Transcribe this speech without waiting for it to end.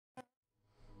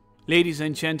Ladies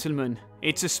and gentlemen,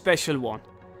 it's a special one.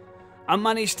 I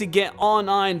managed to get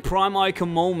R9 Prime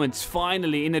Icon Moments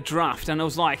finally in a draft, and I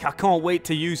was like, I can't wait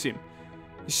to use him.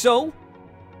 So,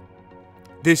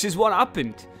 this is what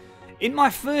happened. In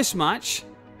my first match,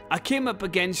 I came up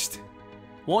against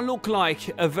what looked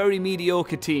like a very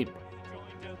mediocre team.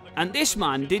 And this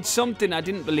man did something I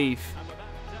didn't believe.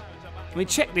 I mean,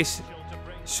 check this.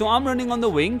 So I'm running on the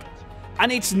wing,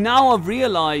 and it's now I've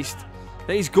realised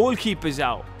that his goalkeeper's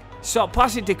out. So I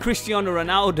pass it to Cristiano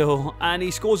Ronaldo, and he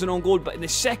scores an own goal. But in the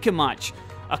second match,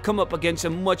 I come up against a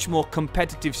much more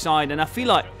competitive side. And I feel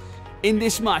like in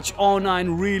this match,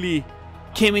 R9 really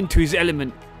came into his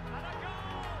element.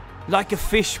 Like a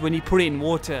fish when you put it in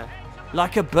water.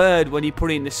 Like a bird when you put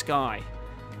it in the sky.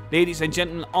 Ladies and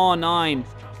gentlemen, R9.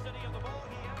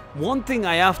 One thing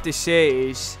I have to say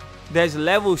is there's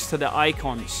levels to the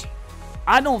icons.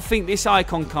 I don't think this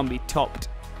icon can be topped.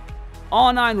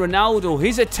 R9 Ronaldo,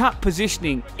 his attack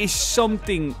positioning is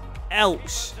something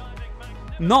else.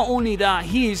 Not only that,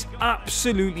 he is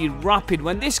absolutely rapid.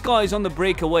 When this guy is on the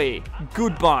breakaway,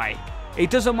 goodbye. It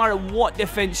doesn't matter what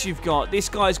defense you've got. This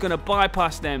guy's going to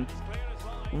bypass them.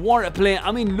 What a play.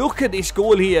 I mean, look at this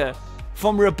goal here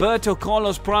from Roberto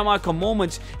Carlos Prime Icon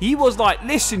Moments. He was like,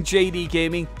 listen, JD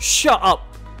Gaming, shut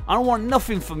up. I don't want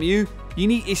nothing from you. You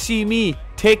need to see me.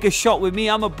 Take a shot with me.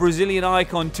 I'm a Brazilian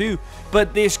icon too.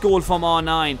 But this goal from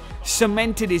R9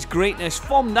 cemented his greatness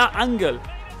from that angle.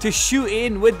 To shoot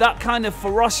in with that kind of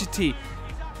ferocity.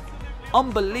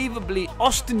 Unbelievably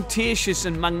ostentatious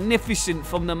and magnificent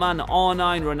from the man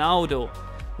R9 Ronaldo.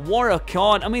 What a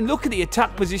card. I mean, look at the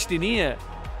attack positioning here.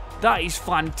 That is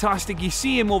fantastic. You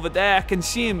see him over there. I can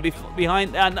see him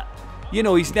behind. And, you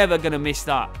know, he's never going to miss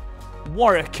that.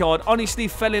 What a card. Honestly,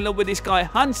 fell in love with this guy.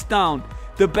 Hands down,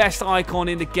 the best icon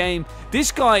in the game.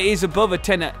 This guy is above a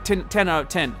 10 out of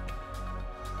 10.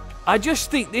 I just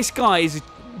think this guy is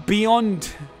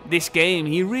beyond this game.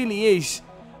 He really is.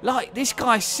 Like, this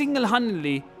guy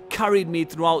single-handedly carried me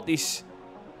throughout this.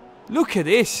 Look at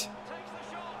this.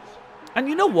 And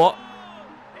you know what?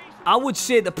 I would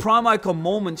say the Prime Icon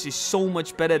Moments is so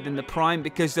much better than the Prime,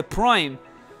 because the Prime,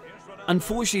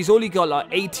 unfortunately, he's only got like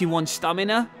 81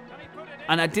 stamina.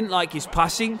 And I didn't like his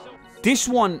passing. This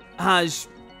one has...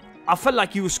 I felt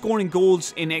like he was scoring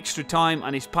goals in extra time,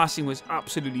 and his passing was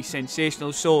absolutely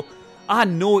sensational. So I had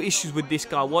no issues with this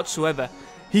guy whatsoever.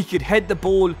 He could head the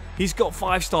ball. He's got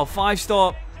 5-star,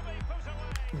 5-star.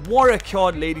 What a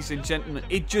card, ladies and gentlemen.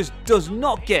 It just does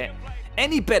not get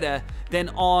any better than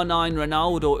R9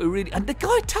 Ronaldo. It really, and the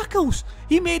guy tackles.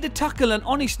 He made a tackle, and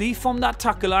honestly, from that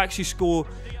tackle, I actually score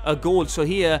a goal. So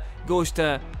here goes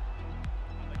to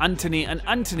Anthony, and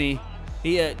Anthony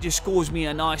here just scores me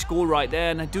a nice goal right there,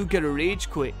 and I do get a rage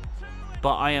quit.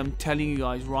 But I am telling you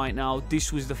guys right now,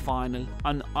 this was the final,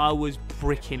 and I was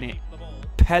bricking it.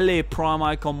 Pele Prime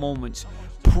Icon Moments.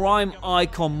 Prime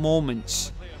Icon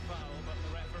Moments.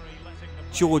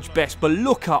 George Best. But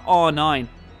look at R9.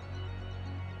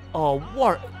 Oh,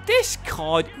 what? This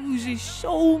card oozes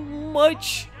so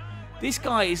much. This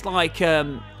guy is like...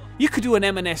 you could do an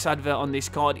M&S advert on this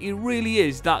card. It really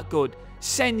is that good.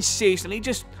 Sensational. He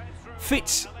just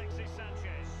fits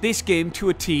this game to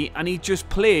a T, and he just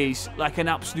plays like an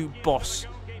absolute boss.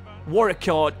 What a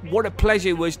card. What a pleasure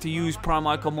it was to use Prime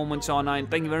Icon Moments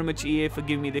R9. Thank you very much, EA, for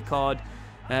giving me the card.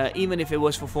 Even if it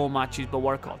was for 4 matches, but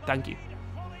what a card. Thank you.